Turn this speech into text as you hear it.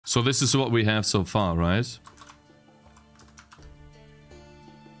So this is what we have so far, right?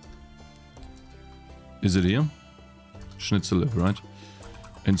 Is it here? Schnitzel, right?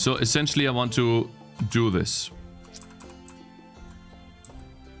 And so essentially I want to do this.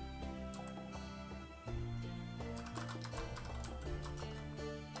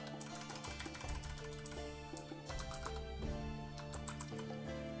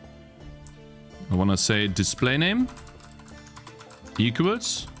 I want to say display name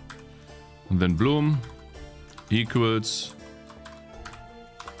equals, and then bloom equals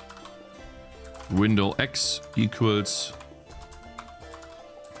window X equals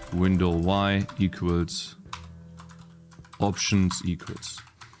window Y equals options equals.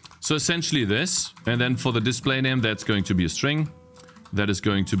 So essentially this, and then for the display name, that's going to be a string. That is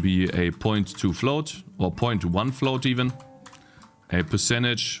going to be a .2 float or .1 float even. A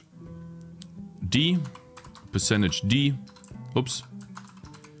percentage D, oops,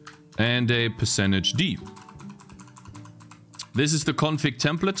 and a percentage D. This is the config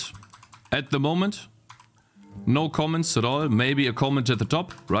template at the moment. No comments at all, maybe a comment at the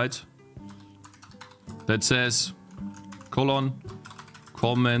top, right? That says, colon,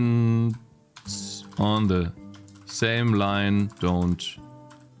 comments on the same line don't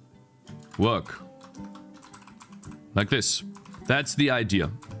work. Like this. That's the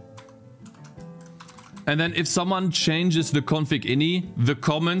idea. And then if someone changes the Config.ini, the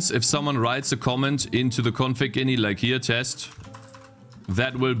comments, if someone writes a comment into the Config.ini, like here, test,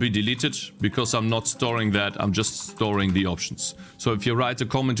 that will be deleted because I'm not storing that, I'm just storing the options. So if you write a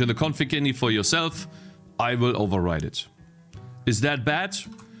comment in the Config.ini for yourself, I will override it. Is that bad?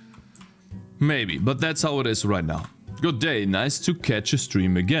 Maybe, but that's how it is right now. Good day, nice to catch a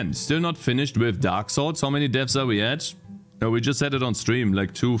stream again. Still not finished with Dark Souls. How many devs are we at? No, we just had it on stream,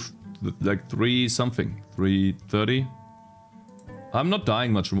 like 3 something, 330. I'm not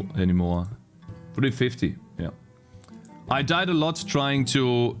dying much anymore. 350, yeah. I died a lot trying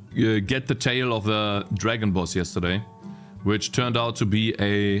to get the tail of the dragon boss yesterday, which turned out to be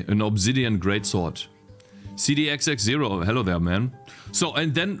an obsidian greatsword. CDXX0, hello there, man. So,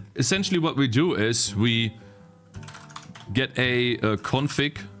 and then essentially what we do is we get a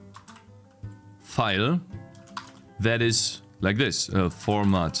config file that is like this,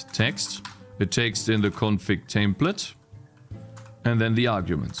 format text. It takes in the config template and then the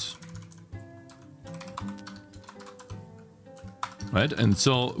arguments. Right, and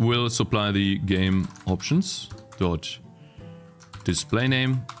so we'll supply the game options dot display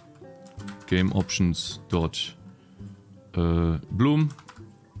name, game options dot bloom,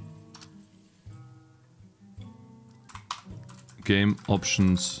 game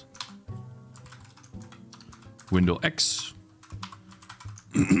options window X,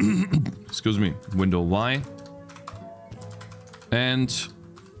 excuse me, window Y, and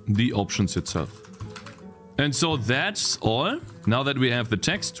the options itself. And so that's all. Now that we have the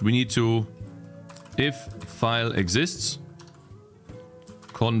text, we need to, if file exists,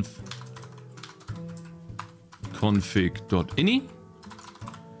 config.ini,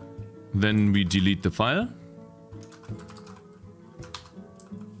 then we delete the file.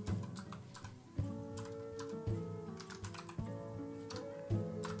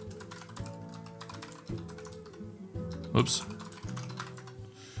 Oops.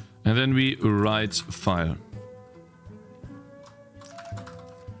 And then we write file.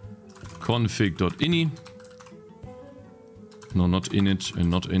 Config.ini. No, not init and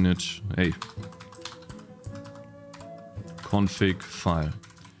not init. Hey. Config file.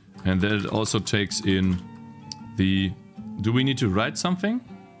 And then it also takes in the... Do we need to write something?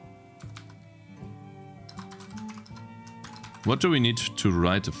 What do we need to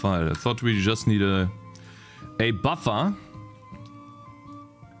write a file? I thought we just need a buffer.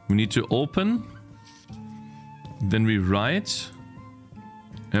 We need to open. Then we write.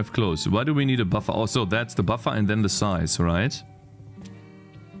 F close. Why do we need a buffer? Also, that's the buffer and then the size, right?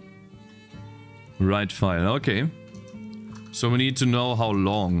 Write file. Okay. So we need to know how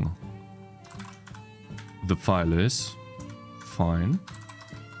long the file is. Fine.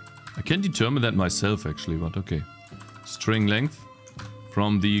 I can determine that myself actually, but okay. String length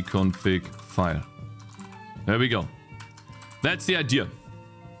from the config file. There we go. That's the idea.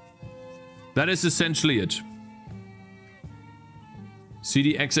 That is essentially it.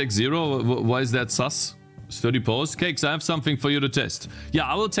 CDXX0, why is that sus? Sturdy post. Cakez, I have something for you to test. Yeah,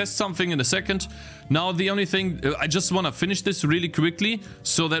 I will test something in a second. Now, the only thing, I just want to finish this really quickly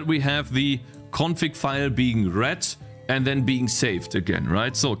so that we have the config file being read and then being saved again,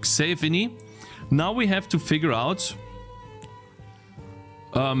 right? So, save ini. Now we have to figure out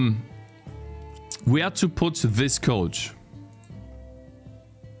where to put this code.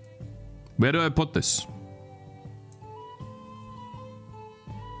 Where do I put this?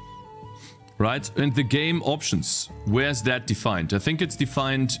 Right, and the game options, where's that defined? I think it's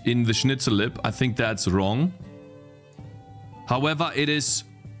defined in the schnitzel lib. I think that's wrong. However, it is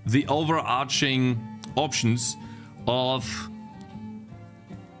the overarching options of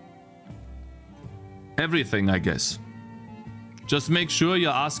everything, I guess. Just make sure you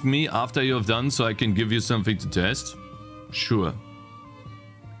ask me after you have done so I can give you something to test. Sure.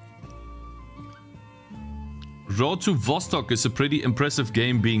 Road to Vostok is a pretty impressive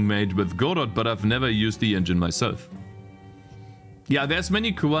game being made with Godot, but I've never used the engine myself. Yeah, there's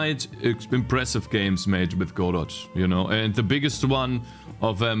many quite impressive games made with Godot, you know, and the biggest one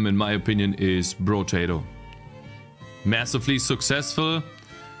of them, in my opinion, is Brotato. Massively successful.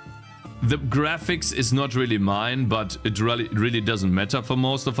 The graphics is not really mine, but it really doesn't matter for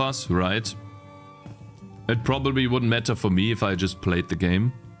most of us, right? It probably wouldn't matter for me if I just played the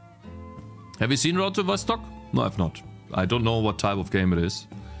game. Have you seen Road to Vostok? No, I've not. I don't know what type of game it is.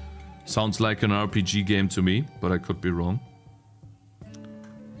 Sounds like an RPG game to me, but I could be wrong.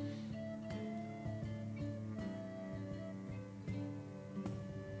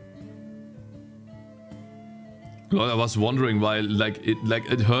 Well, I was wondering why,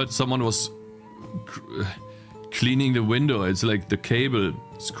 it hurt someone was cleaning the window. It's like the cable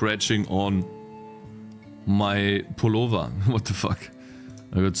scratching on my pullover. What the fuck?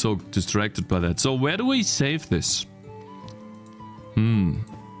 I got so distracted by that. So where do we save this?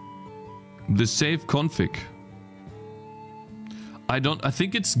 The save config. I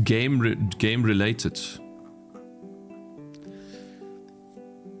think it's game related.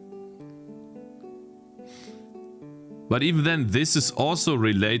 But even then, this is also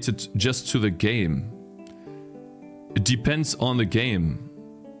related just to the game. It depends on the game.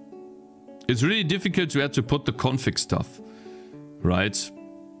 It's really difficult to have to put the config stuff, right?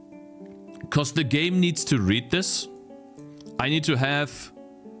 Because the game needs to read this. I need to have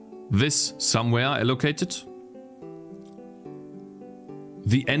this somewhere allocated.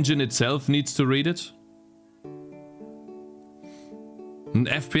 The engine itself needs to read it. An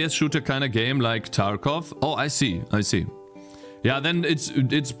FPS shooter kind of game like Tarkov. Oh, I see. Yeah, then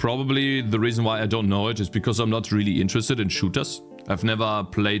it's probably the reason why I don't know it is because I'm not really interested in shooters. I've never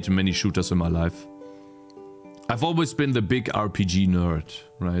played many shooters in my life. I've always been the big RPG nerd,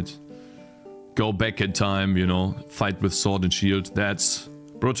 right? Go back in time, you know, fight with sword and shield. That's...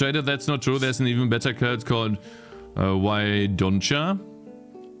 Brotato, that's not true. There's an even better card called Why Doncha.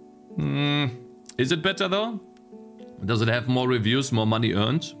 Is it better though? Does it have more reviews, more money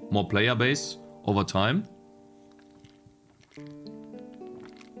earned, more player base over time?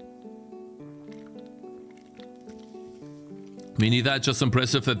 Me neither. It's just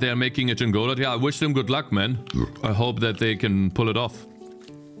impressive that they're making it in Godot. Yeah, I wish them good luck, man. I hope that they can pull it off.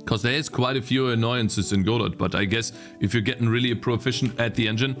 Because there is quite a few annoyances in Godot, but I guess if you're getting really proficient at the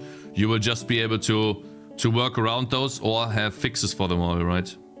engine, you will just be able to work around those or have fixes for them all,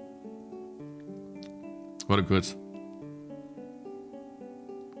 right? What a good...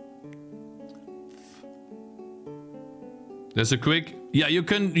 There's a quick... Yeah, you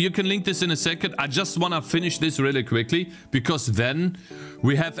can link this in a second. I just want to finish this really quickly, because then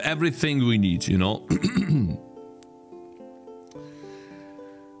we have everything we need, you know?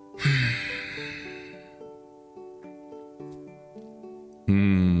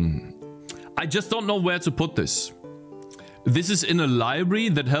 I just don't know where to put this. This is in a library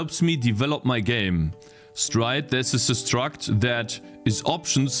that helps me develop my game. Stride, this is a struct that is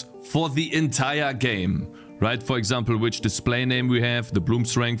options for the entire game. Right, for example, which display name we have, the bloom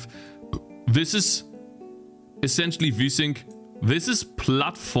strength. This is essentially vsync. This is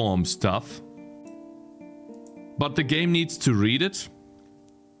platform stuff. But the game needs to read it.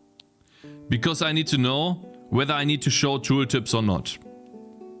 Because I need to know whether I need to show tooltips or not.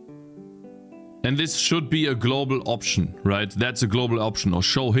 And this should be a global option, right? That's a global option. Or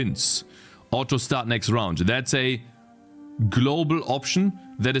show hints. Auto start next round. That's a global option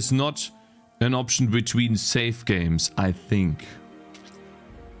that is not... an option between save games, I think.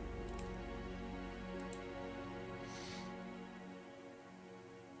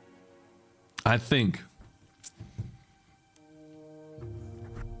 I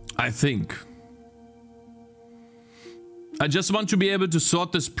just want to be able to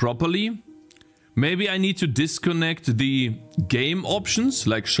sort this properly. Maybe I need to disconnect the game options,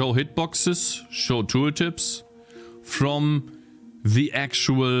 like show hitboxes, show tooltips, from the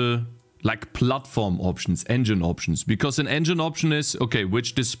actual... like platform options, engine options. Because an engine option is, okay,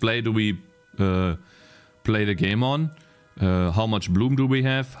 which display do we play the game on? How much bloom do we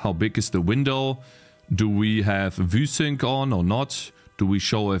have? How big is the window? Do we have vsync on or not? Do we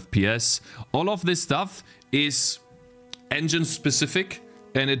show FPS? All of this stuff is engine specific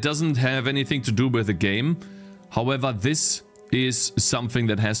and it doesn't have anything to do with the game. However, this is something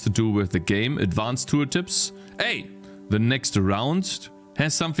that has to do with the game. Advanced tooltips. Hey, the next round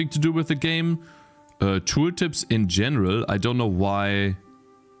has something to do with the game. Tooltips in general. I don't know why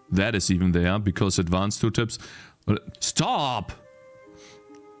that is even there, because advanced tooltips. Stop!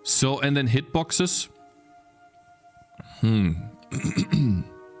 So, and then hitboxes.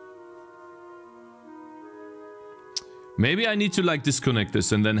 Maybe I need to like disconnect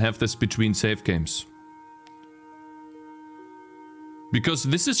this and then have this between save games. Because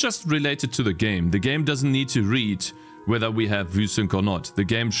this is just related to the game. The game doesn't need to read whether we have VSync or not. The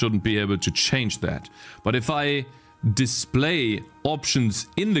game shouldn't be able to change that. But if I display options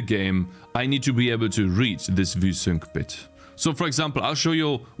in the game, I need to be able to read this VSync bit. So for example, I'll show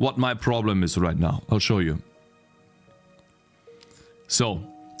you what my problem is right now. I'll show you. So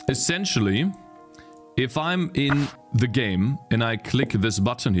essentially, if I'm in the game and I click this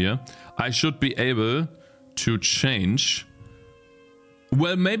button here, I should be able to change.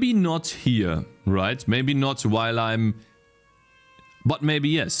 Well, maybe not here, right? Maybe not while I'm... But maybe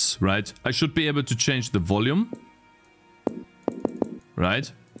yes, right? I should be able to change the volume.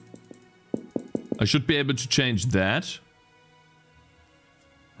 Right? I should be able to change that.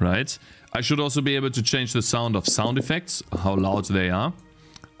 Right? I should also be able to change the sound of sound effects, how loud they are.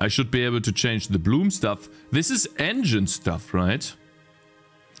 I should be able to change the bloom stuff. This is engine stuff, right?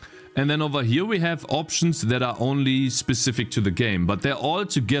 And then over here we have options that are only specific to the game, but they're all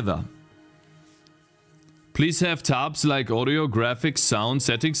together. Please have tabs like audio, graphics, sound,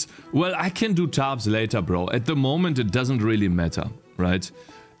 settings. Well, I can do tabs later, bro. At the moment, it doesn't really matter, right?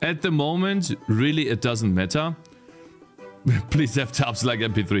 At the moment, really, it doesn't matter. Please have tabs like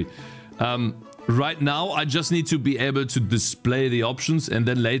MP3. Right now, I just need to be able to display the options, and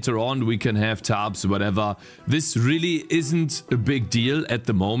then later on we can have tabs, whatever. This really isn't a big deal at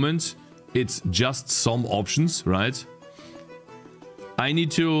the moment. It's just some options, right? I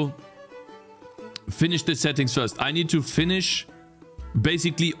need to finish the settings first. I need to finish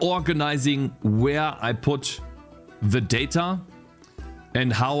basically organizing where I put the data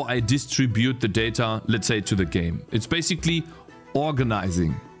and how I distribute the data, let's say, to the game. It's basically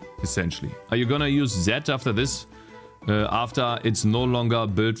organizing, essentially. Are you gonna use Z after this? After it's no longer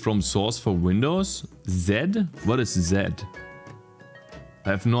built from source for Windows? Z? What is Z? I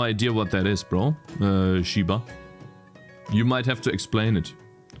have no idea what that is, bro. Shiba. You might have to explain it.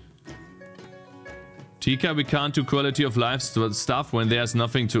 Tika, we can't do quality of life stuff when there's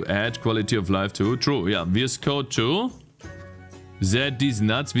nothing to add quality of life to. True, yeah. VS Code 2. Z, these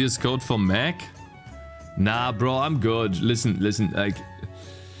nuts. VS Code for Mac. Nah, bro, I'm good. Listen, like...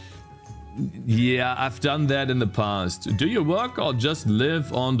 Yeah, I've done that in the past. Do you work or just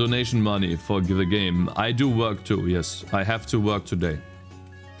live on donation money for the game? I do work too, yes. I have to work today.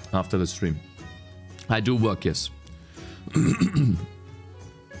 After the stream. I do work, yes.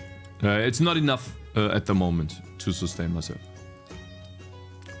 It's not enough at the moment to sustain myself.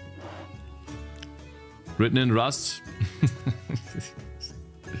 Written in Rust.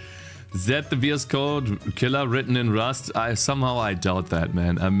 Z, the VS Code killer written in Rust. Somehow I doubt that,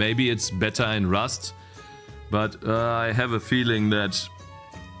 man. Maybe it's better in Rust, but I have a feeling that,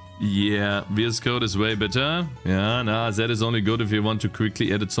 yeah, VS Code is way better. Yeah, nah, Z is only good if you want to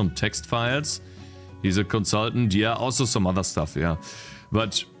quickly edit some text files. He's a consultant. Yeah, also some other stuff. Yeah,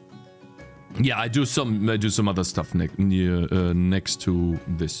 but yeah, I do some other stuff next to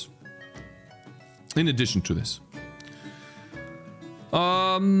this. In addition to this.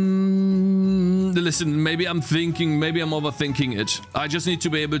 Listen, maybe I'm overthinking it. I just need to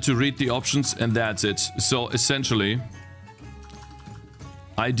be able to read the options and that's it. So essentially,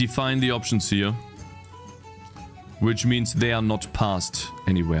 I define the options here, which means they are not passed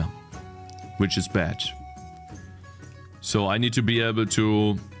anywhere, which is bad. So I need to be able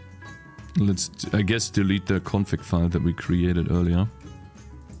to, I guess, delete the config file that we created earlier.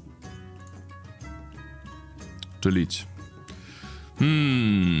 Delete.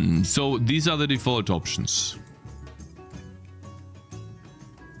 So these are the default options.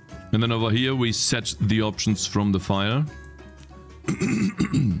 And then over here we set the options from the file.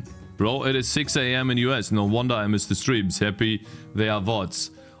 Bro, it is 6 AM in US. No wonder I missed the streams. Happy they are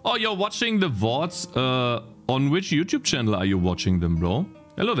VODs. Oh, you're watching the VODs? On which YouTube channel are you watching them, bro?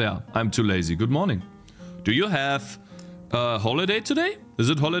 Hello there. I'm too lazy. Good morning. Do you have a holiday today?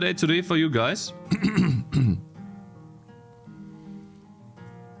 Is it holiday today for you guys?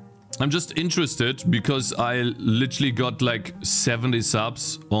 I'm just interested because I literally got like 70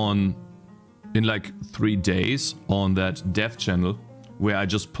 subs in like 3 days on that dev channel where I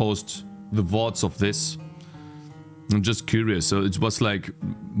just post the VODs of this. I'm just curious. So it was like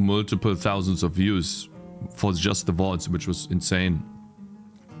multiple thousands of views for just the VODs, which was insane.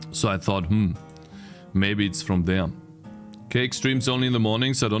 So I thought, maybe it's from there. Cake streams only in the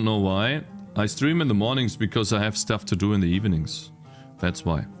mornings. I don't know why. I stream in the mornings because I have stuff to do in the evenings. That's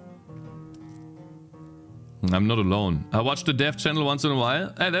why. I'm not alone. I watch the dev channel once in a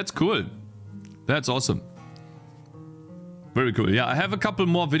while. Hey, that's cool. That's awesome. Very cool. Yeah, I have a couple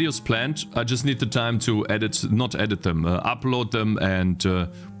more videos planned. I just need the time to not edit them, upload them and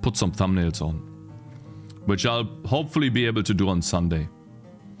put some thumbnails on. Which I'll hopefully be able to do on Sunday.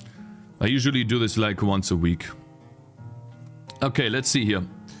 I usually do this like once a week. Okay, let's see here.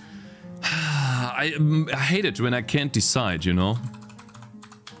 I hate it when I can't decide, you know.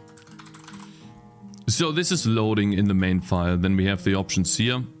 So this is loading in the main file. Then we have the options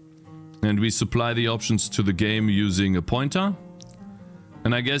here. And we supply the options to the game using a pointer.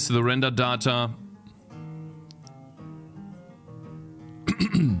 And I guess the render data...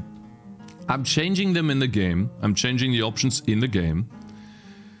 I'm changing them in the game. I'm changing the options in the game.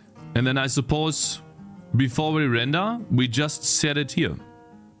 And then I suppose before we render, we just set it here.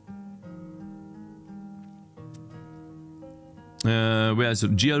 Where is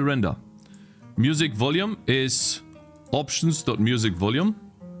it? GL render. Music volume is options.music volume.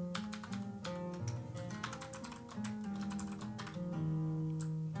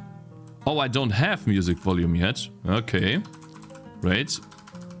 Oh, I don't have music volume yet. Okay. Great.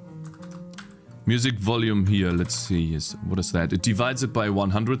 Music volume here, let's see. What is that? It divides it by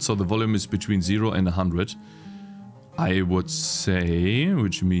 100, so the volume is between 0 and 100. I would say,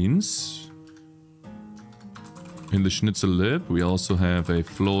 which means... in the schnitzel lib, we also have a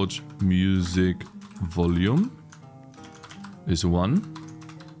float music volume. Is 1.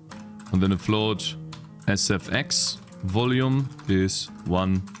 And then a float sfx volume is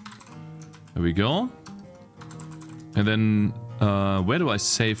 1. There we go. And then, where do I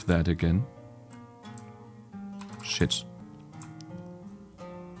save that again? Shit.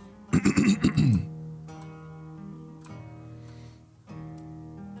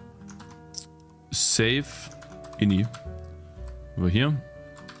 Save ini. Over here.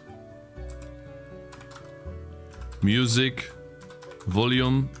 Music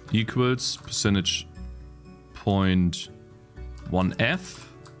volume equals percentage point 1f.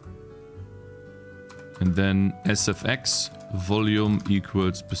 And then sfx volume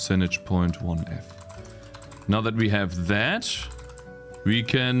equals percentage point 1f. Now that we have that, we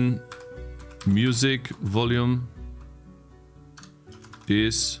can music volume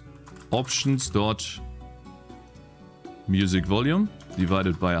is options dot music volume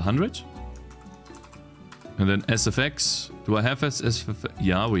divided by 100. And then sfx, do I have sfx?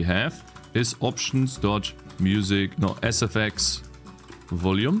 Yeah, we have, is options dot music, no, sfx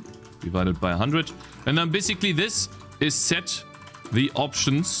volume divided by 100. And then basically this is set the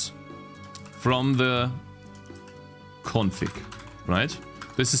options from the config, right?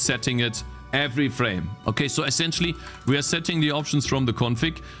 This is setting it every frame. Okay, so essentially we are setting the options from the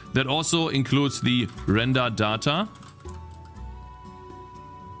config. That also includes the render data.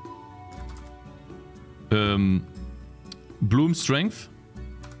 Bloom strength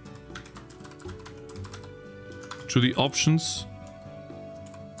to the options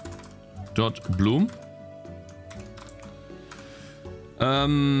dot bloom.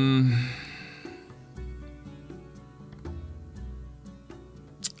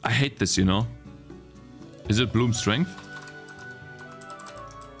 I hate this, you know. Is it bloom strength?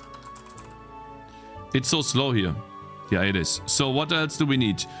 It's so slow here. Yeah, it is. So what else do we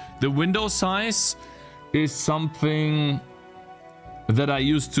need? The window size is something that I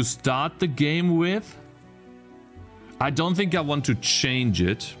used to start the game with. I don't think I want to change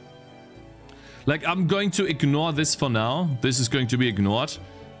it. Like, I'm going to ignore this for now. This is going to be ignored.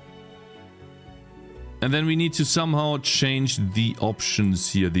 And then we need to somehow change the options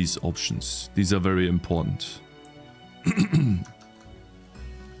here, these options. These are very important.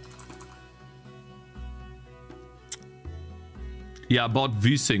 Yeah, about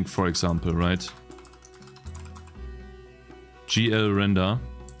vsync, for example, right? GL render.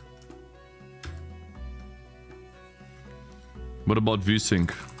 What about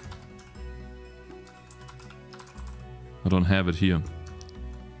vsync? I don't have it here.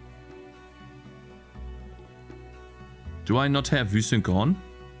 Do I not have vsync on?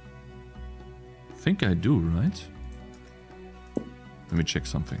 I think I do, right? Let me check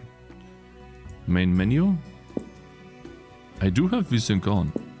something. Main menu. I do have vsync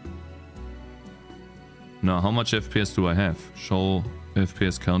on. Now, how much FPS do I have? Show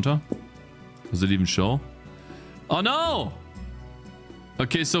FPS counter. Does it even show? Oh no!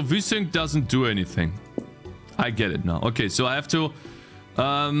 Okay, so vsync doesn't do anything. I get it now. Okay, so I have to...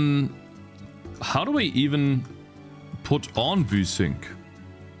 how do I even put on vsync?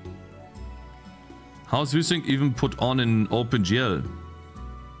 How's vsync even put on in OpenGL?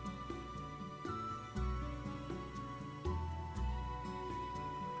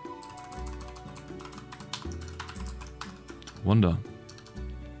 Wonder.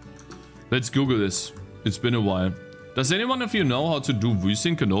 Let's Google this. It's been a while. Does anyone of you know how to do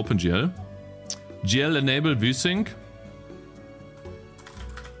vsync in OpenGL? GL enable vsync?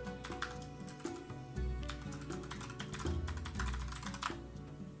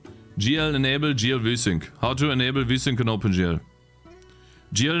 GL enable GL vsync. How to enable vsync in OpenGL?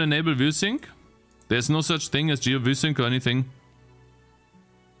 GL enable vsync? There's no such thing as GL vsync or anything.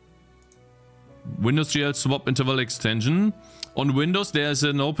 Windows GL swap interval extension. On Windows there's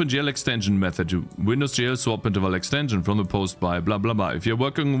an OpenGL extension method. Windows GL swap interval extension from the post by blah blah blah. If you're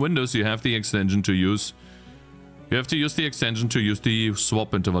working on Windows, you have the extension to use. You have to use the extension to use the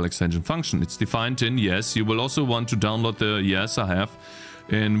swap interval extension function. It's defined in yes. You will also want to download the yes I have.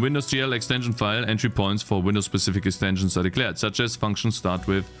 In Windows GL extension file, entry points for Windows specific extensions are declared, such as functions start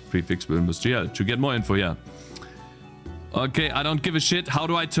with prefix Windows GL. To get more info, yeah. Okay, I don't give a shit. How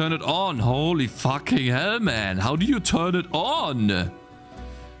do I turn it on? Holy fucking hell, man. How do you turn it on?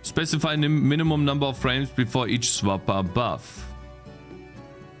 Specify minimum number of frames before each swap above.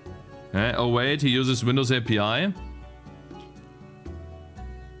 Oh wait, he uses Windows API.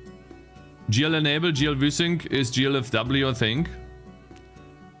 GL enable, GL vsync is GLFW, I think.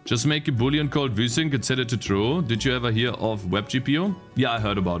 Just make a boolean called vsync and set it to true. Did you ever hear of WebGPU? Yeah, I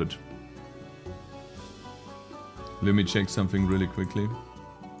heard about it. Let me check something really quickly.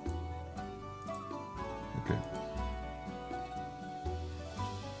 Okay.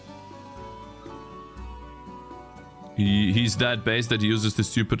 He's that base that he uses the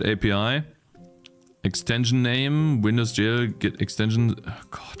stupid API. Extension name, Windows GL, get extension. Oh,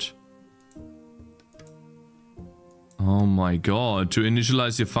 God. Oh my God. To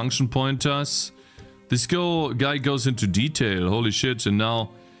initialize your function pointers. This guy goes into detail. Holy shit. And now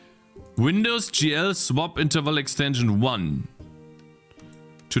Windows GL swap interval extension 1.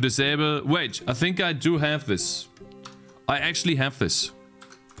 To disable... Wait, I think I do have this. I actually have this.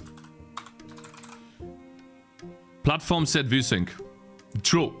 Platform set vsync.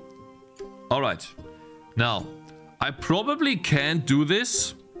 True. Alright. Now, I probably can't do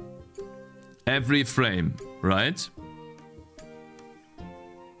this every frame, right?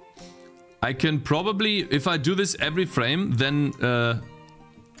 I can probably... If I do this every frame, then...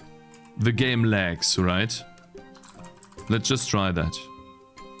 the game lags, right? Let's just try that.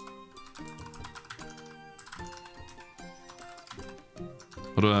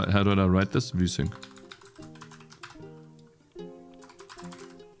 How do I write this? Vsync.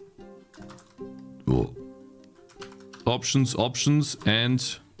 Oh. Options,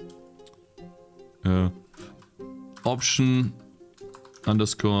 and option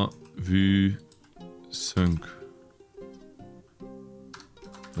underscore vsync.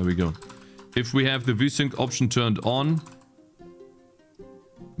 There we go. If we have the vsync option turned on,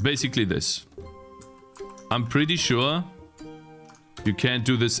 basically this. I'm pretty sure you can't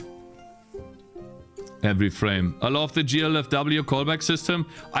do this every frame. I love the GLFW callback system.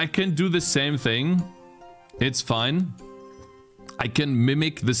 I can do the same thing. It's fine. I can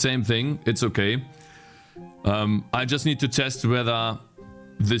mimic the same thing. It's okay. I just need to test whether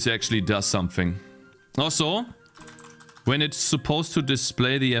this actually does something. Also, when it's supposed to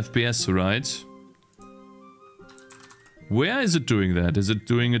display the FPS, right? Where is it doing that? Is it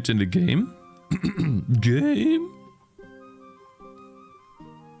doing it in the game? Game?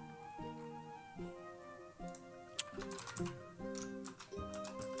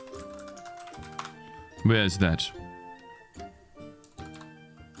 Where is that?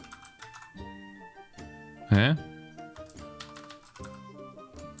 Huh?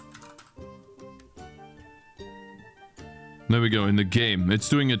 There we go, in the game. It's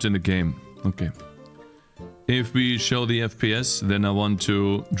doing it in the game. Okay. If we show the FPS, then I want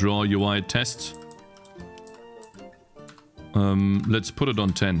to draw UI test. Let's put it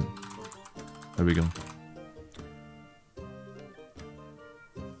on 10. There we go.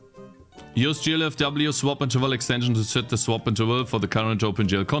 Use GLFW swap interval extension to set the swap interval for the current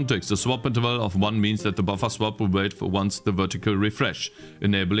OpenGL context. The swap interval of 1 means that the buffer swap will wait for once the vertical refresh,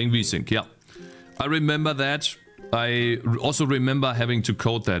 enabling vsync. Yeah, I remember that. I also remember having to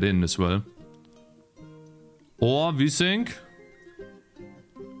code that in as well. Or vsync?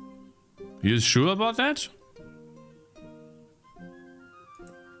 You sure about that?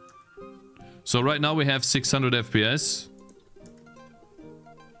 So right now we have 600 FPS.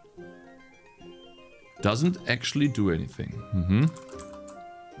 doesn't actually do anything.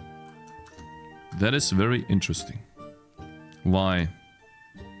 That is very interesting. Why?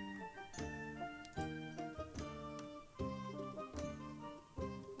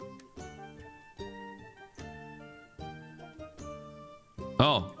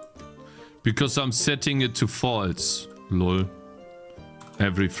 Oh, because I'm setting it to false. Lol.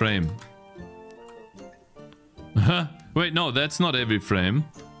 Every frame. Wait, no, that's not every frame.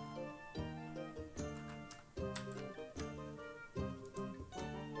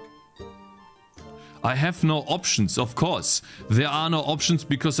 I have no options, of course. There are no options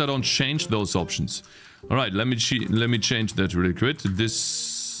because I don't change those options. All right, let me change that really quick.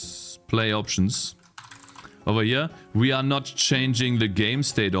 Display options. Over here, we are not changing the game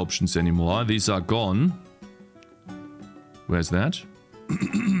state options anymore. These are gone. Where's that?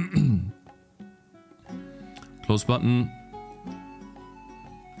 Close button.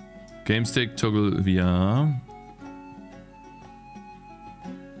 Game state toggle VR.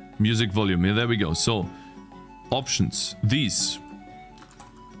 Music volume. Yeah, there we go. So, options. These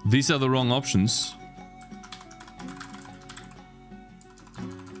are the wrong options.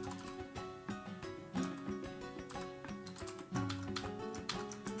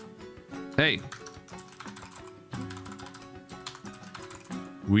 Hey.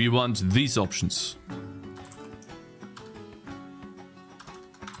 We want these options.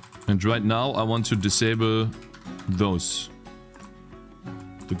 And right now I want to disable those.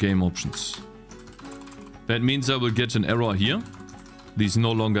 The game options. That means I will get an error here. These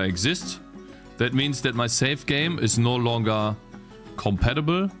no longer exist. That means that my save game is no longer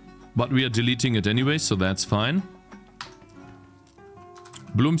compatible, but we are deleting it anyway, so that's fine.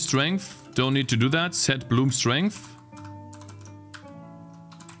 Bloom strength, don't need to do that. Set bloom strength.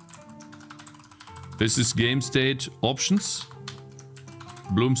 This is game state options.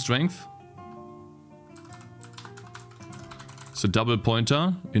 Bloom strength. It's a double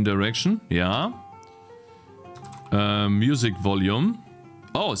pointer in direction. Yeah. Music volume.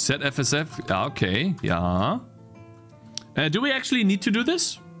 Oh, set FSF. Yeah, okay. Yeah. Do we actually need to do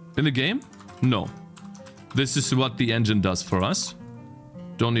this in the game? No. This is what the engine does for us.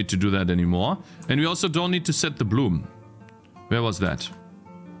 Don't need to do that anymore. And we also don't need to set the bloom. Where was that?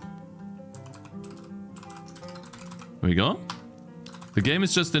 There we go. The game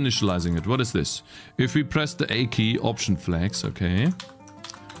is just initializing it. What is this? If we press the A key, option flags, okay.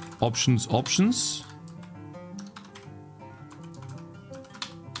 Options, options.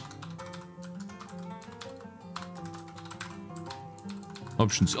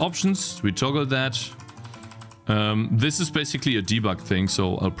 Options, options. We toggle that. This is basically a debug thing,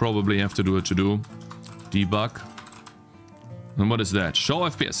 so I'll probably have to do it to do. Debug. And what is that? Show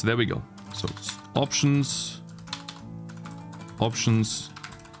FPS. There we go. So it's options. Options.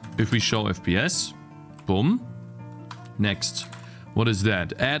 If we show FPS. Boom. Next. What is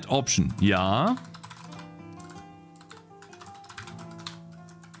that? Add option. Yeah.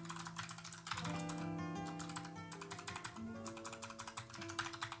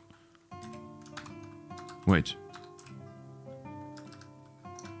 Wait.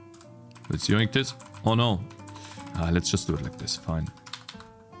 Let's yoink this. Oh no. Let's just do it like this. Fine.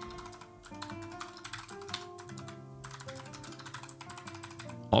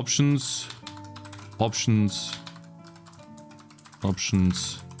 Options. Options.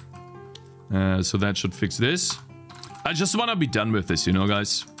 Options. So that should fix this. I just want to be done with this, you know,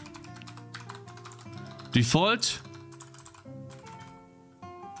 guys. Default.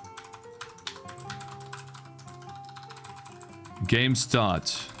 Game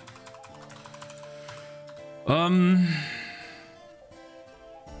start.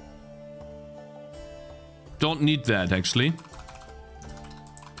 Don't need that, actually.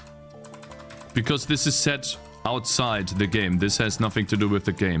 Because this is set outside the game. This has nothing to do with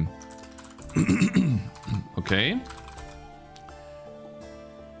the game. Okay.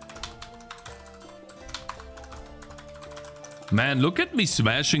 Man, look at me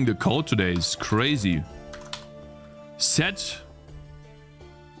smashing the code today. It's crazy. Set.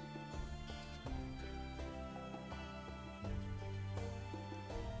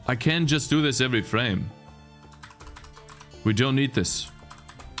 I can't just do this every frame. We don't need this.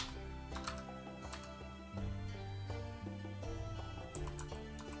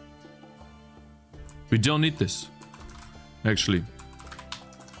 We don't need this. Actually.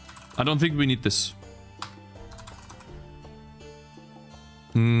 I don't think we need this.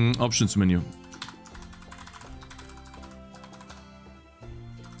 Options menu.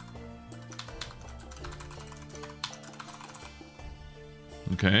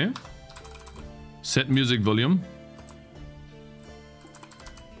 Okay. Set music volume.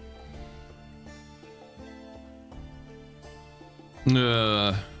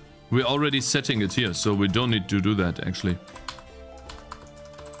 We're already setting it here, so we don't need to do that, actually.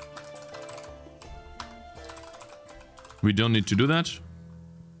 We don't need to do that.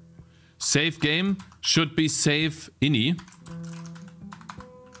 Save game should be save.ini.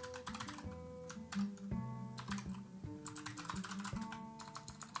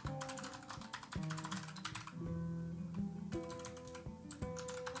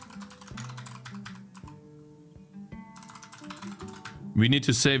 We need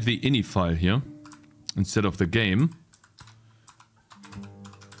to save the ini file here instead of the game.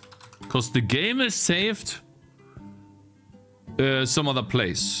 Because the game is saved some other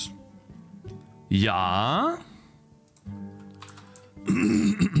place. Yeah.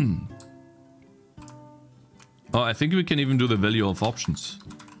 Oh, I think we can even do the value of options.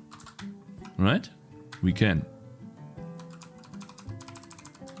 Right? We can.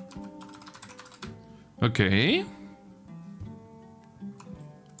 Okay.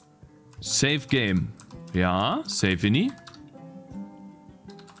 Save game. Yeah, save.ini.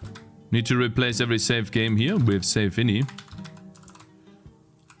 Need to replace every save game here with save.ini.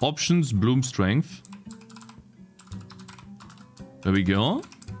 Options, bloom strength. There we go.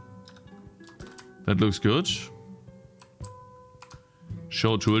 That looks good.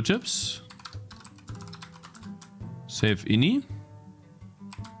 Show tooltips. Save.ini.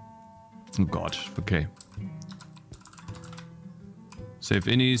 Oh god, okay.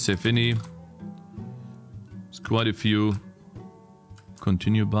 Save.ini, save.ini. There's quite a few.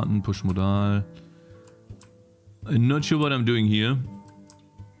 Continue button, push modal. I'm not sure what I'm doing here.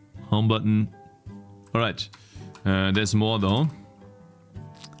 Home button. Alright. There's more though.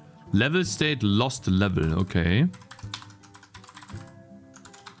 Level state lost level. Okay.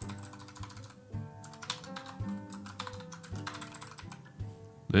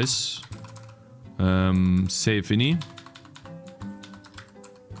 This. Save.ini.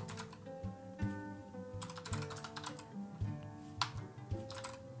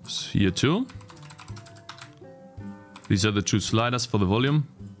 Here too. These are the two sliders for the volume.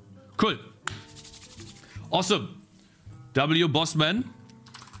 Cool. Awesome. W Bossman.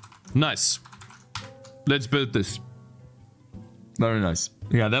 Nice. Let's build this. Very nice.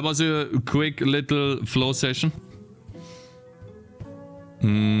 Yeah, that was a quick little flow session.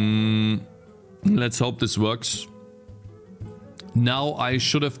 Let's hope this works. Now I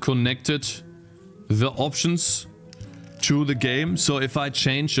should have connected the options to the game. So if I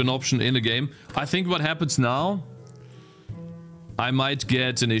change an option in the game, I think what happens now, I might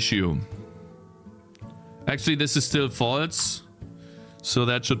get an issue. Actually, this is still false, so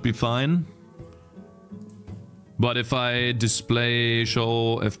that should be fine. But if I display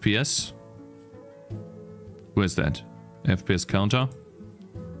show FPS, where's that? FPS counter.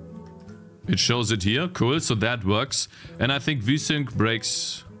 It shows it here. Cool, so that works. And I think VSync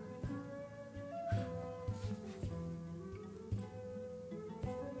breaks.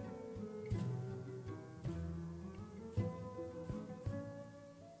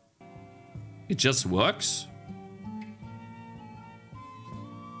 It just works?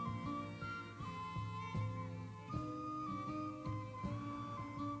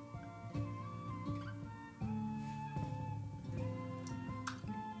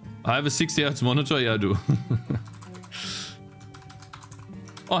 I have a 60 Hz monitor, yeah I do.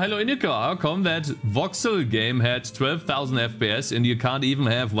 Oh, hello Inika, how come that voxel game had 12,000 FPS and you can't even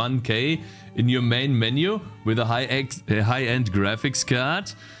have 1K in your main menu with a high-end graphics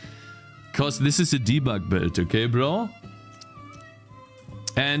card? Cause this is a debug build, okay bro?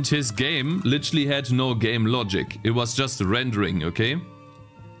 And his game literally had no game logic. It was just rendering, okay?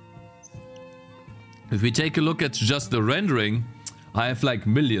 If we take a look at just the rendering, I have like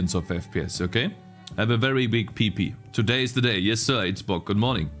millions of FPS, okay? I have a very big PP. Today is the day. Yes sir, it's Epoch. Good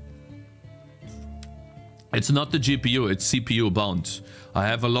morning. It's not the GPU, it's CPU bound. I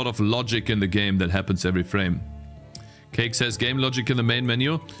have a lot of logic in the game that happens every frame. Cake says game logic in the main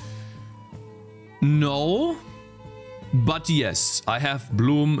menu. No, but yes, I have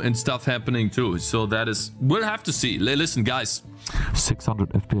bloom and stuff happening too. So that is, we'll have to see. Listen, guys. 600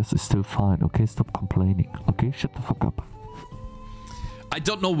 FPS is still fine. Okay, stop complaining. Okay, shut the fuck up. I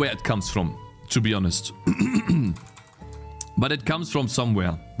don't know where it comes from, to be honest. But it comes from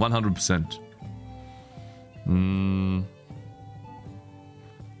somewhere, 100%.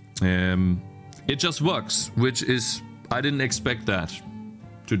 It just works, which is, I didn't expect that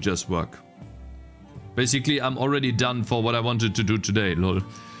to just work. Basically, I'm already done for what I wanted to do today, lol.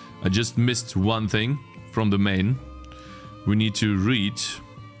 I just missed one thing from the main. We need to read.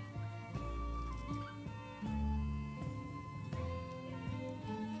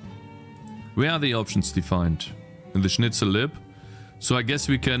 Where are the options defined? In the schnitzel lib? So I guess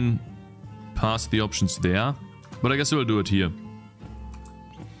we can pass the options there. But I guess we'll do it here.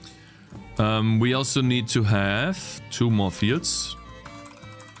 We also need to have 2 more fields.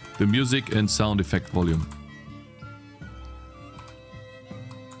 The music and sound effect volume.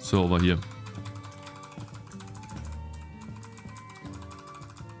 So over here.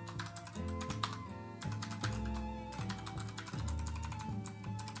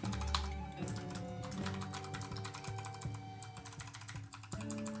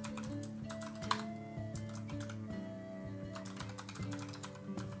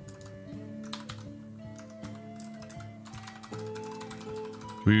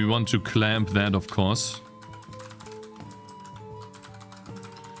 We want to clamp that, of course.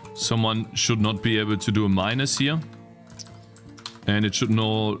 Someone should not be able to do a minus here. And it should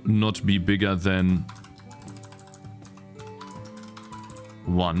not be bigger than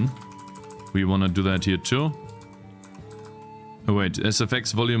 1. We want to do that here too. Oh wait,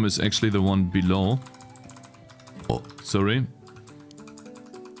 SFX volume is actually the one below. Oh, sorry.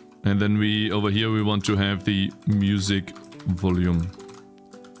 And then over here we want to have the music volume.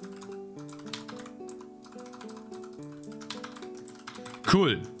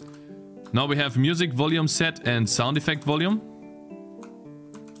 Cool. Now we have music volume set and sound effect volume.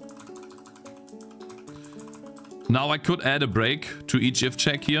 Now I could add a break to each if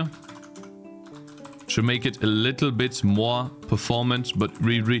check here to make it a little bit more performant, but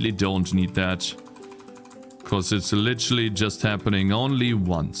we really don't need that because it's literally just happening only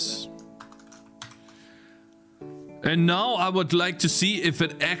once. And now I would like to see if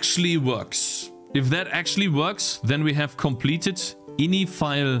it actually works. If that actually works, then we have completed ini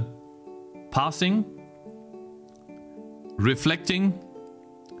file parsing, reflecting,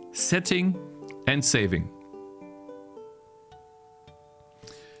 setting, and saving.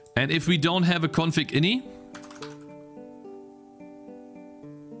 And if we don't have a Config.ini,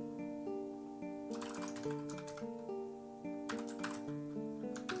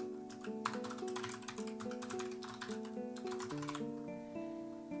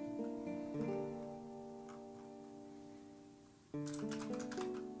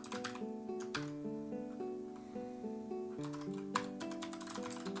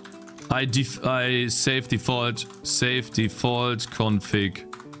 I save default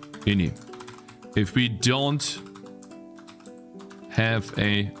config.ini. If we don't have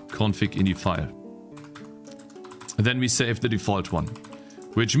a config.ini file, then we save the default one,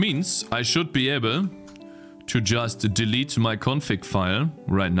 which means I should be able to just delete my config file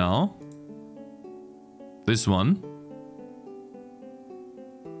right now. This one.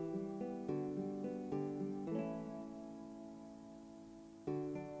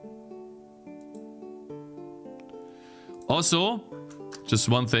 Also, just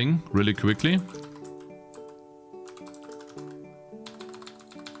one thing really quickly.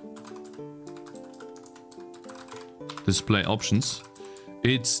 Display options.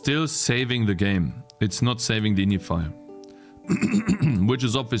 It's still saving the game. It's not saving the ini file. Which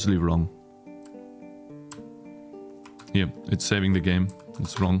is obviously wrong. Here, it's saving the game.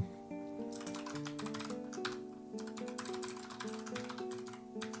 It's wrong.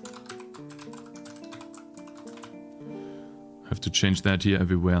 To change that here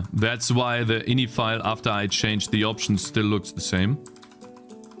everywhere. That's why the ini file after I changed the options still looks the same.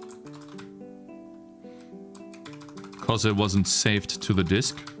 Because it wasn't saved to the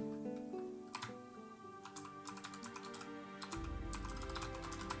disk.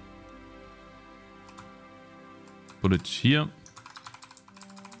 Put it here.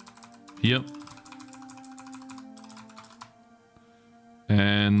 Here.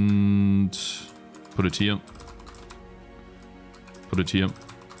 And put it here. Put it here.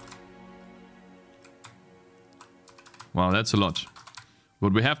 Wow, that's a lot.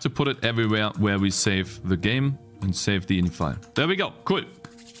 But we have to put it everywhere where we save the game and save the ini file. There we go. Cool.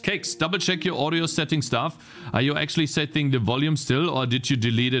 Cakez, double check your audio setting stuff. Are you actually setting the volume still, or did you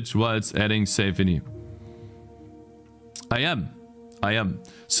delete it whilst adding save ini? I am.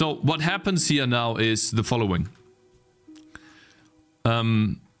 So what happens here now is the following.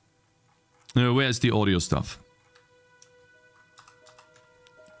 Where's the audio stuff?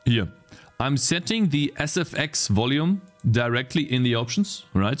 Here, I'm setting the SFX volume directly in the options,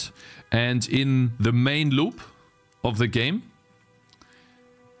 right? And in the main loop of the game,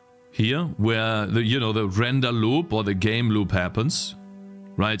 here, where the render loop or the game loop happens,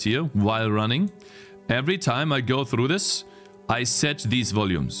 right here, while running, every time I go through this, I set these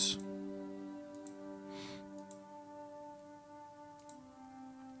volumes.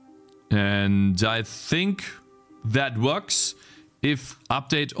 And I think that works. If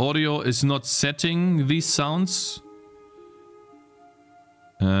update audio is not setting these sounds,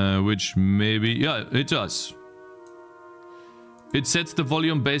 Which maybe... Yeah, it does. It sets the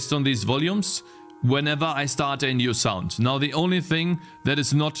volume based on these volumes whenever I start a new sound. Now the only thing that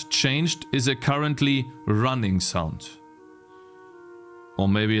is not changed is a currently running sound. Or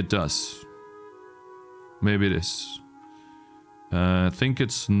maybe it does. Maybe it is. I think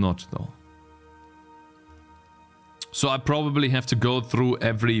it's not though. So I probably have to go through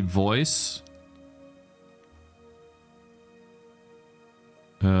every voice.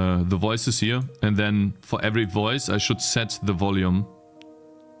 The voices here. And then for every voice I should set the volume.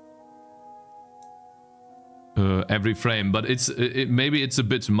 Every frame. But maybe it's a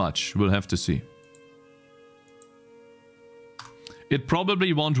bit much. We'll have to see. It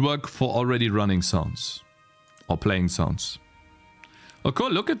probably won't work for already running sounds. Or playing sounds. Oh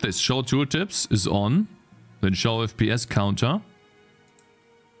cool, look at this. Show tooltips is on. Then show FPS counter.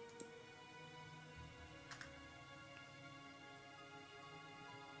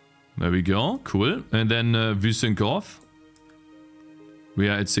 There we go. Cool. And then VSync off. We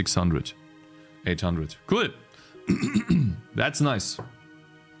are at 600. 800. Cool. That's nice.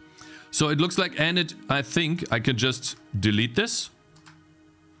 So it looks like, and I think I can just delete this.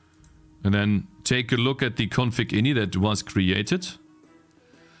 And then take a look at the config.ini that was created.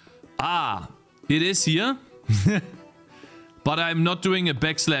 Ah, it is here. But I'm not doing a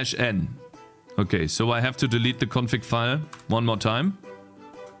 \n. Okay, so I have to delete the config file one more time.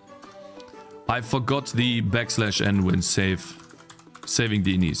 I forgot the \n when saving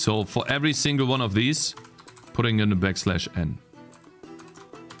the ini. So for every single one of these, putting in a \n.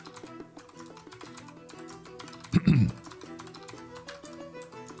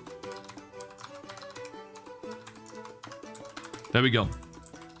 There we go.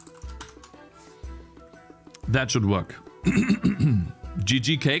 That should work.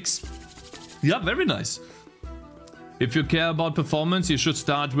 GG Cakez. Yeah, very nice. If you care about performance, you should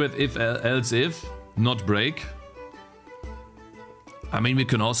start with if, else if, not break. I mean, we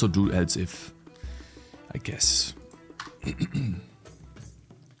can also do else if, I guess.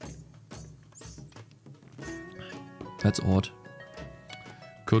 That's odd.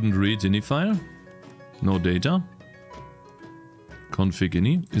 Couldn't read ini file. No data.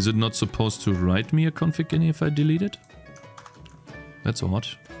 Config.ini. Is it not supposed to write me a config.ini if I delete it? That's odd.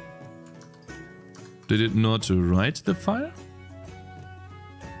 Did it not write the file?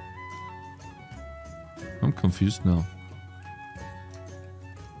 I'm confused now.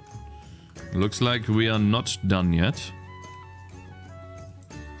 Looks like we are not done yet.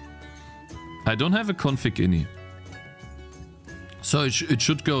 I don't have a config.ini. So it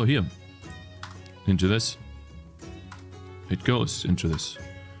should go here. Into this. It goes into this.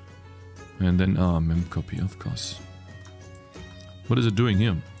 And then, memcopy, of course. What is it doing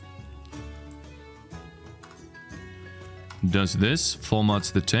here? Does this,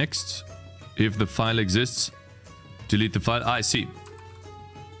 formats the text. If the file exists, delete the file. Ah, I see.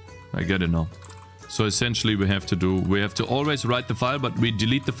 I get it now. So essentially we have to always write the file, but we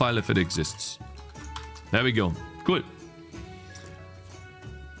delete the file if it exists. There we go. Cool.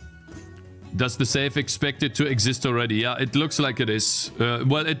 Does the save expect it to exist already? Yeah, it looks like it is.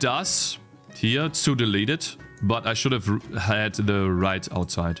 Well, it does. Here, to delete it. But I should have had the right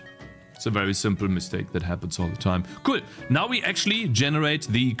outside. It's a very simple mistake that happens all the time. Cool. Now we actually generate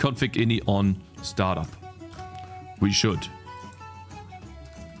the config.ini on startup. We should.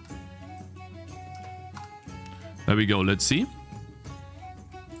 There we go. Let's see.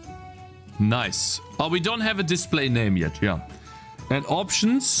 Nice. Oh, we don't have a display name yet. Yeah. And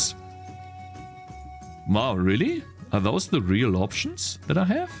options... Wow, really? Are those the real options that I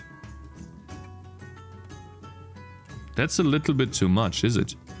have? That's a little bit too much, is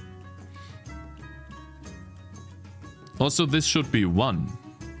it? Also, this should be 1,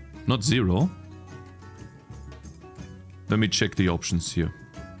 not 0. Let me check the options here.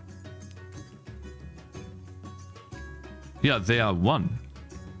 Yeah, they are 1.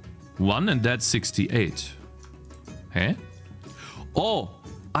 1 and that's 68. Huh? Oh,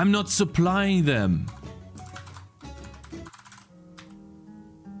 I'm not supplying them.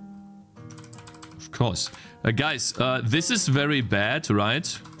 Course. Guys, this is very bad,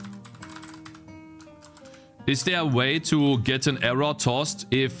 right? Is there a way to get an error tossed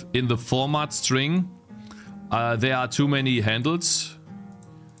if in the format string there are too many handles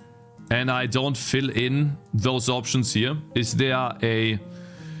and I don't fill in those options here? Is there a...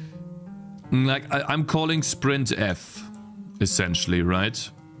 like, I'm calling sprintf, essentially, right?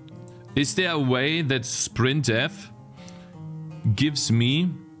 Is there a way that sprintf gives me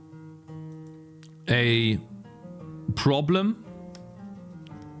a problem?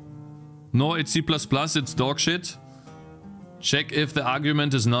 No, it's C++, it's dog shit. Check if the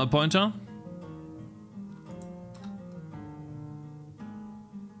argument is null pointer.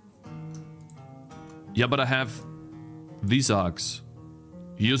 Yeah, but I have these args.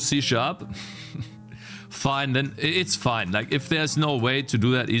 Use C#. Fine, then it's fine. Like, if there's no way to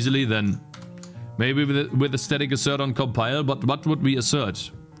do that easily, then maybe with a static assert on compile, but what would we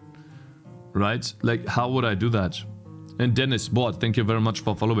assert? Right? Like, how would I do that? And Dennis, board, thank you very much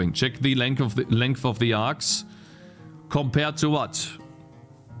for following. Check the length of the arcs compared to what?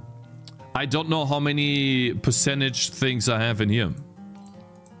 I don't know how many percentage things I have in here.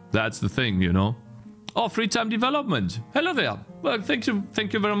 That's the thing, you know. Oh, free time development. Hello there. Well, thank you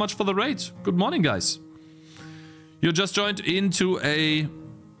very much for the raid. Good morning, guys. You just joined into a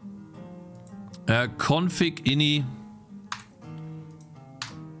Config.ini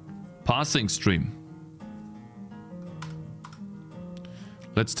parsing stream.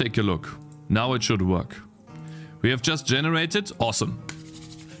 Let's take a look. Now it should work. We have just generated, awesome.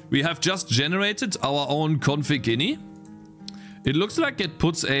 We have just generated our own Config.ini. It looks like it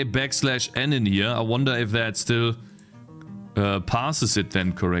puts a \n in here. I wonder if that still parses it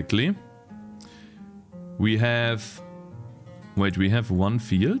then correctly. We have... Wait, we have one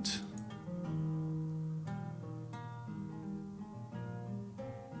field?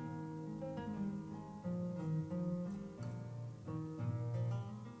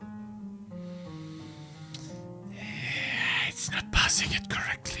 It's not parsing it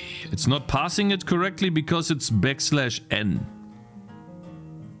correctly. It's not parsing it correctly because it's \n.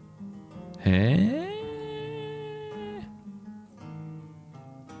 Huh?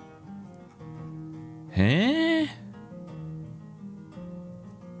 Huh?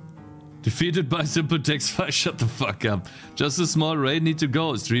 Defeated by simple text file, shut the fuck up. Just a small raid, need to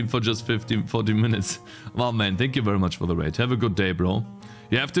go. Stream for just 40 minutes. Wow, man, thank you very much for the raid. Have a good day, bro.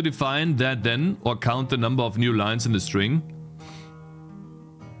 You have to define that then, or count the number of new lines in the string.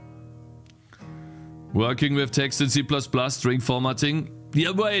 Working with text in C++, string formatting.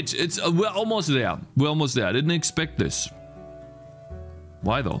 Yeah, wait, we're almost there. We're almost there. I didn't expect this.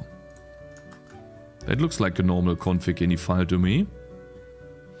 Why though? That looks like a normal config.ini file to me.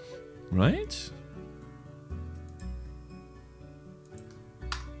 Right?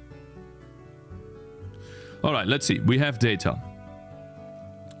 Alright, let's see. We have data.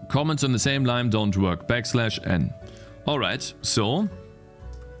 Comments on the same line don't work. \n. Alright, so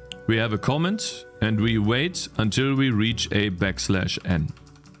we have a comment and we wait until we reach a \n.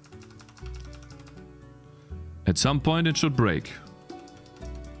 At some point it should break.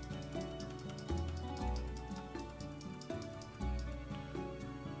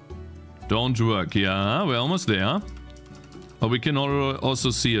 Don't work. Yeah, we're almost there. But we can also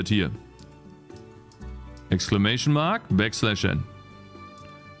see it here. Exclamation mark, \n.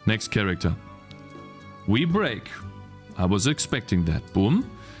 Next character. We break. I was expecting that. Boom.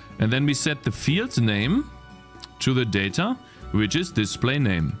 And then we set the field name to the data, which is display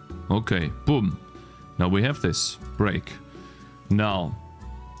name. Okay, boom. Now we have this. Break. Now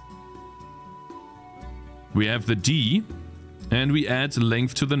we have the D and we add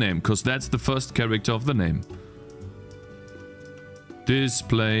length to the name, because that's the first character of the name.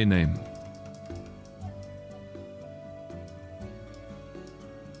 Display name.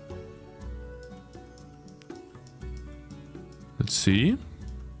 Let's see.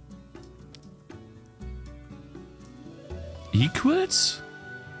 Equals?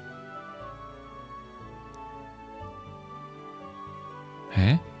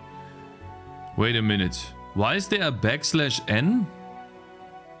 Huh? Wait a minute. Why is there a \n?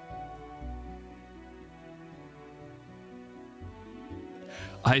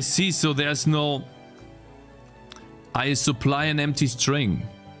 I see, so there's no... I supply an empty string.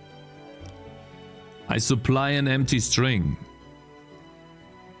 I supply an empty string.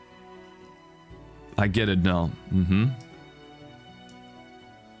 I get it now.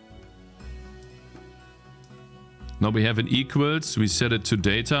 Now we have an equals, we set it to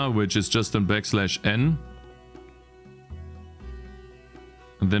data, which is just an \n.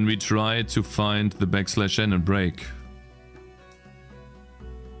 And then we try to find the \n and break.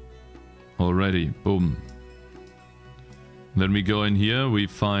 Already, boom. Then we go in here, we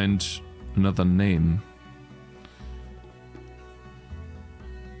find another name.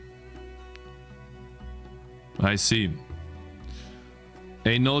 I see.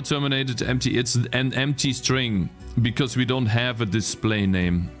 A no terminated empty, it's an empty string. Because we don't have a display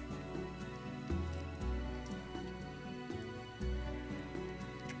name.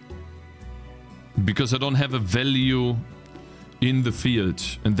 Because I don't have a value in the field,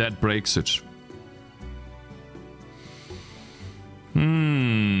 and that breaks it.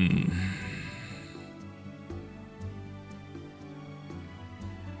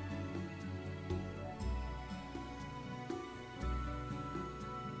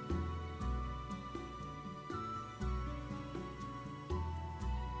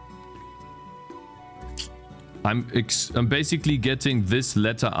 I'm basically getting this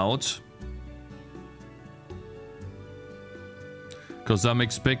letter out. Because I'm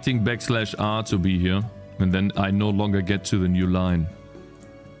expecting \r to be here. And then I no longer get to the new line.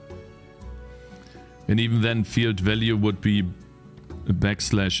 And even then field value would be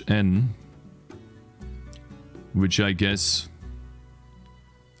 \n. Which I guess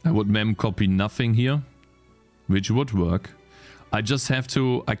I would mem copy nothing here. Which would work. I just have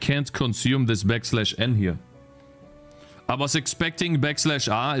to... I can't consume this \n here. I was expecting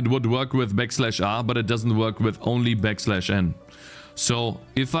 \r. It would work with \r, but it doesn't work with only \n. So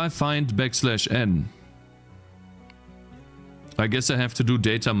if I find \n, I guess I have to do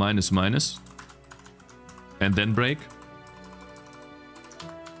data minus minus and then break.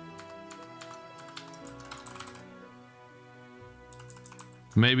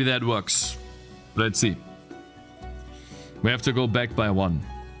 Maybe that works. Let's see. We have to go back by 1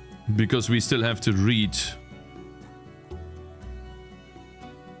 because we still have to read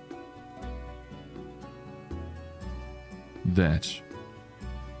that.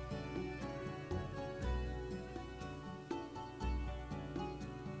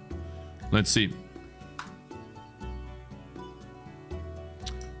 Let's see.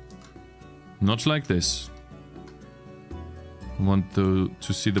 Not like this. I want to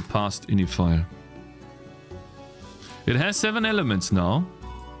see the past ini file. It has 7 elements now.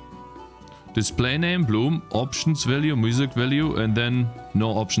 Display name, bloom, options value, music value, and then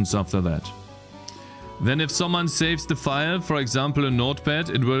no options after that. Then if someone saves the file, for example in Notepad,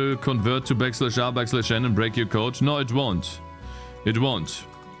 it will convert to \r/n and break your code. No, it won't. It won't.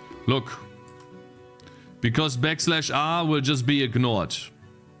 Look. Because \r will just be ignored.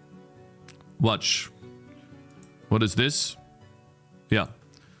 Watch. What is this? Yeah.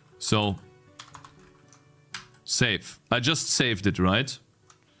 So. Save. I just saved it, right?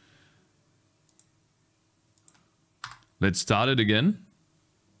 Let's start it again.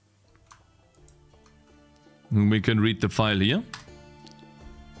 And we can read the file here.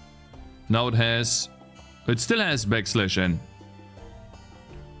 Now it has... It still has \n.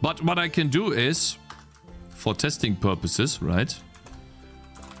 But what I can do is... For testing purposes, right?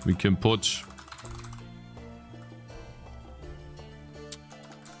 We can put...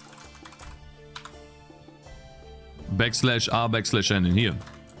 \r/n in here.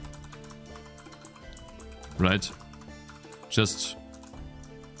 Right? Just...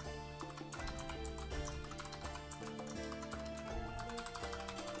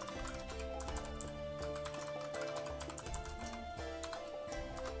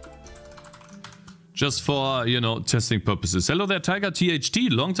 Just for, you know, testing purposes. Hello there, Tiger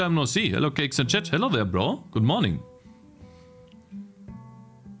THT. Long time no see. Hello, Cakes and Chat. Hello there, bro. Good morning.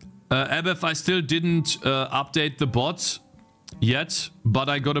 Abef, I still didn't update the bot yet, but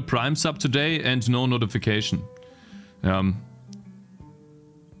I got a Prime sub today and no notification. And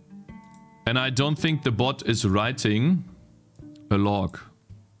I don't think the bot is writing a log.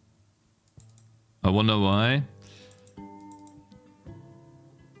 I wonder why.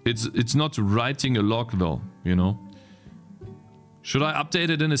 It's not writing a log though, you know. Should I update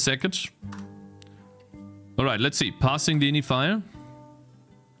it in a second? Alright, let's see. Passing the ini file.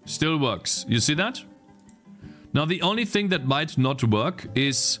 Still works. You see that? Now the only thing that might not work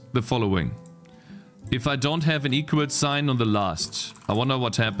is the following. If I don't have an equal sign on the last, I wonder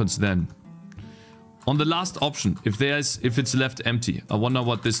what happens then. On the last option, if it's left empty, I wonder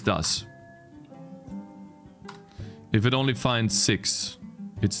what this does. If it only finds 6.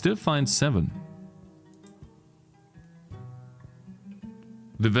 It still finds 7.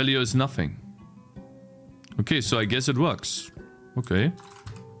 The value is nothing. Okay, so I guess it works. Okay.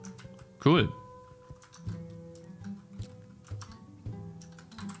 Cool.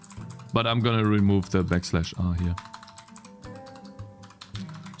 But I'm gonna remove the \r here.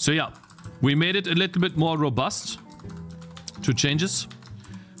 So yeah, we made it a little bit more robust to changes.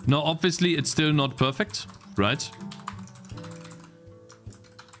 Now obviously it's still not perfect, right?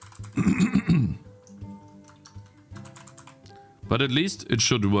 But at least it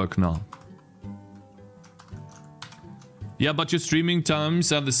should work now. Yeah, but your streaming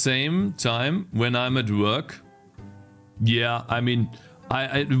times are the same time when I'm at work. Yeah, I mean,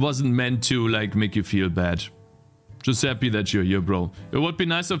 it wasn't meant to like make you feel bad. Just happy that you're here, bro. It would be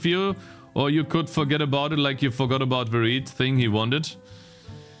nice of you, or you could forget about it like you forgot about the read thing he wanted.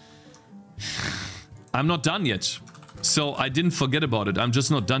 I'm not done yet. So I didn't forget about it. I'm just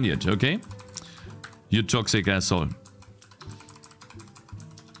not done yet, okay? You toxic asshole.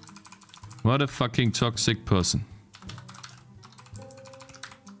 What a fucking toxic person.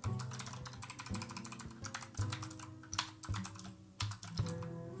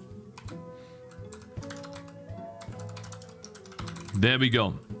 There we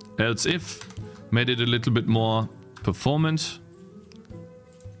go. Else if. Made it a little bit more performant.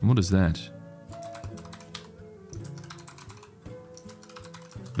 What is that?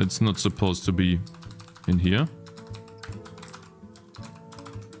 That's not supposed to be in here.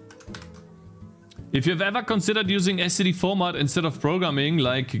 If you've ever considered using SCD format instead of programming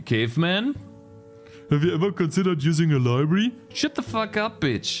like Caveman, have you ever considered using a library? Shut the fuck up,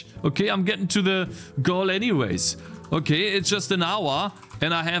 bitch. Okay, I'm getting to the goal anyways. Okay, it's just an hour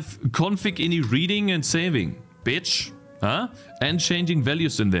and I have Config.ini reading and saving. Bitch. Huh? And changing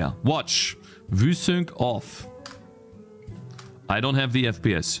values in there. Watch. VSync off. I don't have the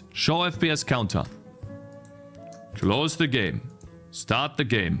FPS. Show FPS counter. Close the game. Start the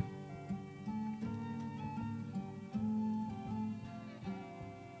game.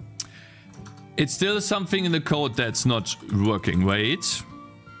 It's still something in the code that's not working. Wait.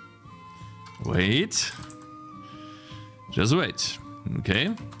 Wait. Just wait.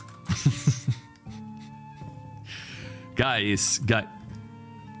 Okay. Guys.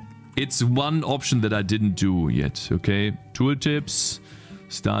 It's one option that I didn't do yet. Okay. Tooltips.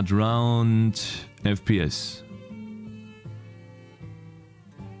 Start round. FPS.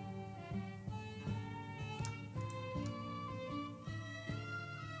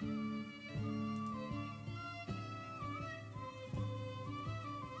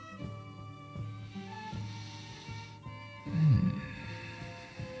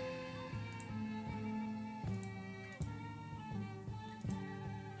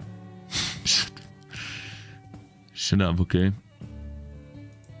 Shut up, okay?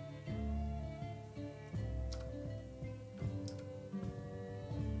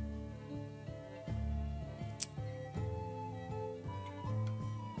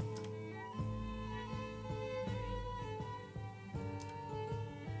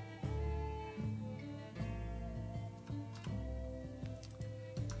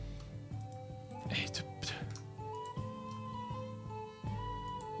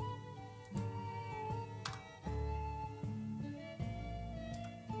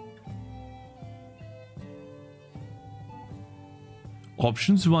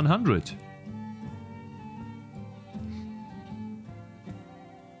 Options 100.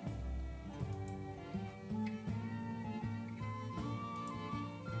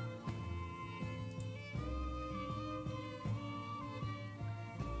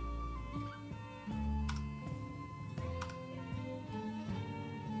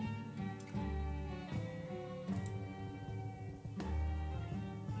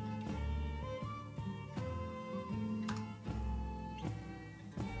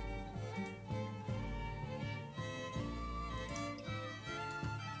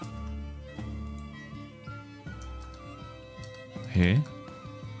 Hey.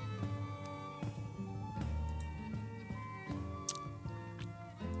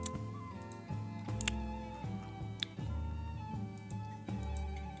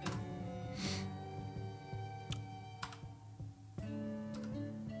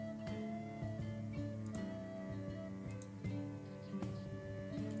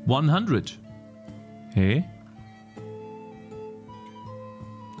 $100. Hey.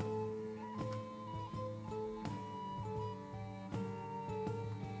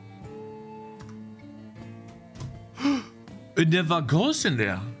 It never goes in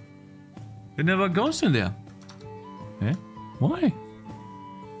there. It never goes in there. Eh? Why?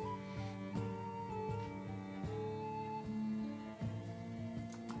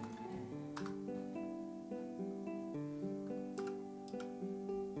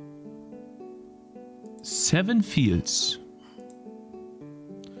 Seven fields.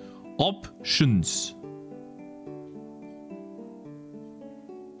 Options.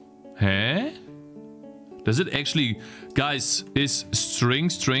 Hä? Does it actually... Guys, is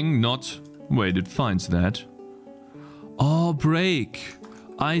string not... Wait, it finds that. Oh, break.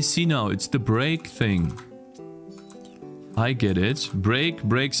 I see now. It's the break thing. I get it. Break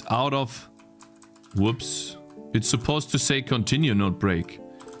breaks out of... Whoops. It's supposed to say continue, not break.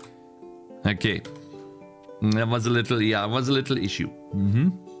 Okay. That was a little... Yeah, it was a little issue.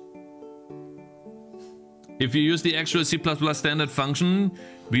 If you use the actual C++ standard function,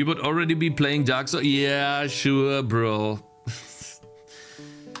 we would already be playing Dark Souls. Yeah, sure, bro.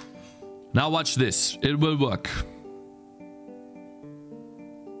 Now watch this. It will work.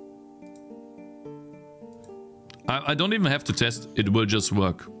 I don't even have to test. It will just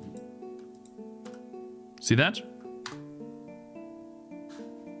work. See that?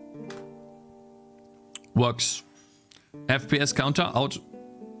 Works. FPS counter out.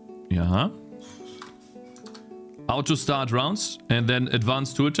 Yeah. Auto start rounds and then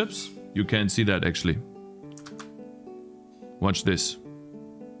advanced tooltips. You can see that actually. Watch this.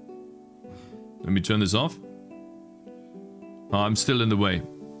 Let me turn this off. Oh, I'm still in the way.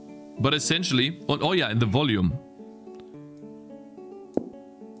 But essentially... Oh yeah, in the volume.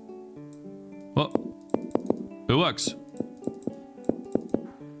 Oh. It works.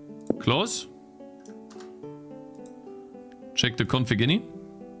 Close. Check the Config.ini.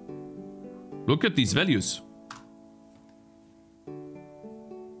 Look at these values.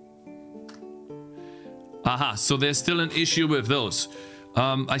 Aha, so there's still an issue with those.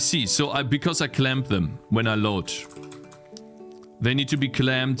 I see. So because I clamped them when I load. They need to be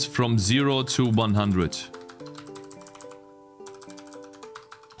clamped from 0 to 100.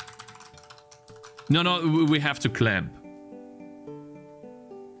 No, we have to clamp.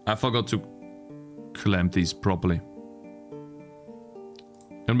 I forgot to clamp these properly.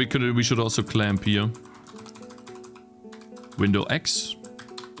 And we should also clamp here. Window X.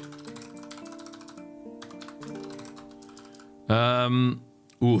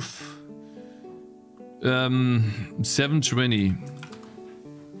 720.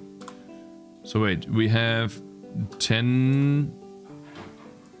 So wait, we have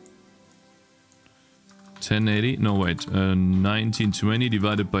 1080? No, wait. 1920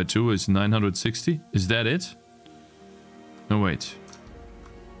 divided by 2 is 960. Is that it? No, wait.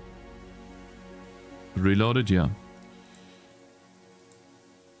 Reloaded? Yeah.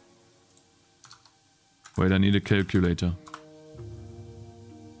 Wait, I need a calculator.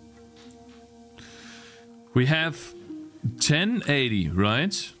 We have 1080,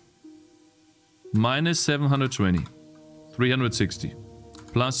 right? Minus 720. 360.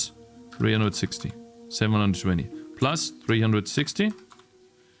 Plus 360. 720. Plus 360.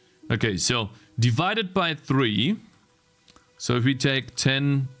 Okay, so divided by 3. So if we take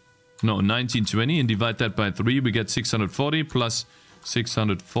 1920 and divide that by 3, we get 640 plus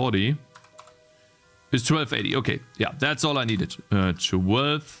 640 is 1280. Okay, yeah, that's all I needed.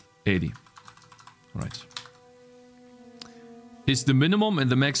 1280. All right. Is the minimum and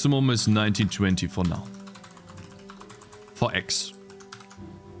the maximum is 1920 for now. For X.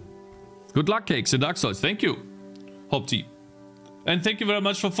 Good luck, Cakez and Dark Souls. Thank you, Hope T. And thank you very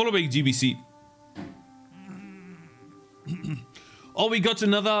much for following, GBC. Oh, we got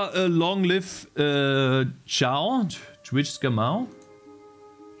another long live Chow. Twitch Scamau.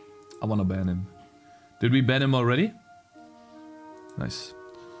 I wanna ban him. Did we ban him already? Nice.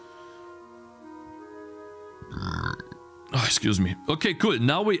 Oh, excuse me. Okay, cool.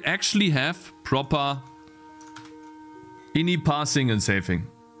 Now we actually have proper ini parsing and saving.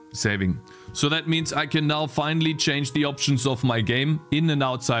 So that means I can now finally change the options of my game in and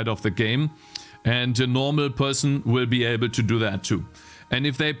outside of the game. And a normal person will be able to do that too. And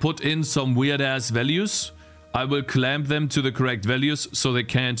if they put in some weird ass values, I will clamp them to the correct values so they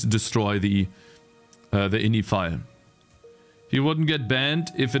can't destroy the ini file. He wouldn't get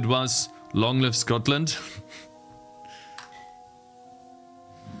banned if it was Long Live Scotland.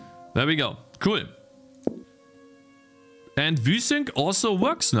 There we go. Cool. And VSync also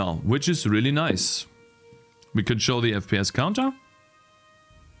works now, which is really nice. We could show the FPS counter.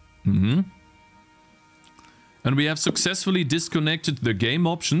 And we have successfully disconnected the game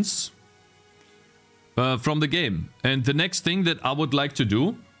options from the game. And the next thing that I would like to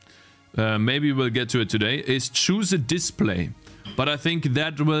do, maybe we'll get to it today, is choose a display. But I think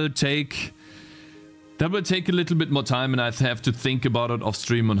that will take a little bit more time, and I have to think about it off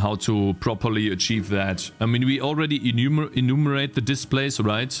stream on how to properly achieve that. I mean, we already enumerate the displays,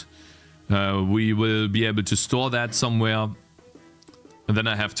 right? We will be able to store that somewhere. And then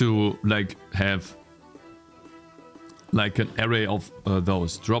I have to have an array of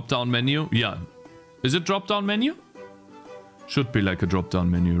those. Drop-down menu? Yeah. Is it drop-down menu? Should be like a drop-down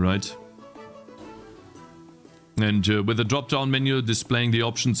menu, right? And with a drop-down menu displaying the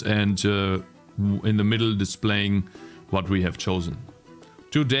options and in the middle displaying what we have chosen.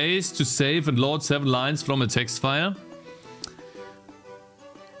 2 days to save and load 7 lines from a text file.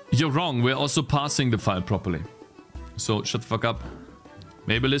 You're wrong, we're also parsing the file properly. So shut the fuck up.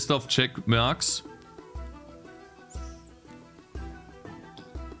 Maybe a list of check marks.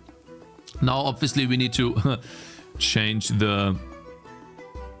 Now obviously we need to change the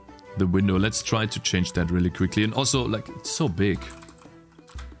window. Let's try to change that really quickly. And also, like, it's so big.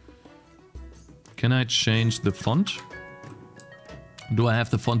 Can I change the font? Do I have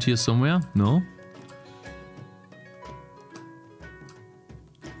the font here somewhere? No.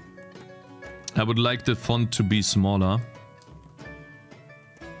 I would like the font to be smaller.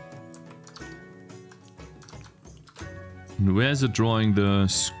 And where is it drawing the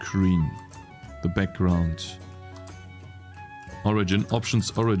screen? The background. Origin, options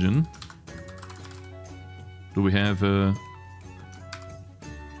origin. Do we have a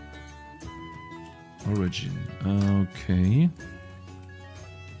origin. Okay.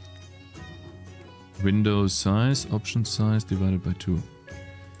 Window size, option size divided by 2.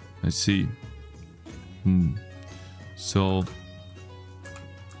 I see. So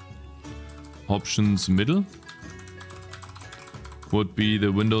options middle would be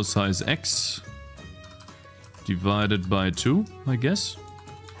the window size X divided by 2, I guess.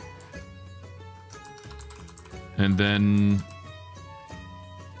 And then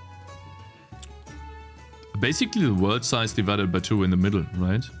basically the world size divided by 2 in the middle,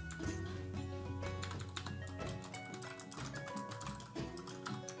 right?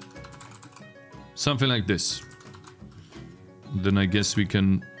 Something like this. Then I guess we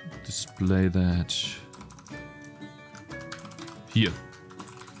can display that here.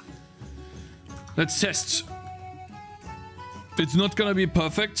 Let's test. It's not gonna be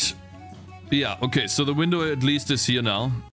perfect. Yeah, okay, so the window at least is here now.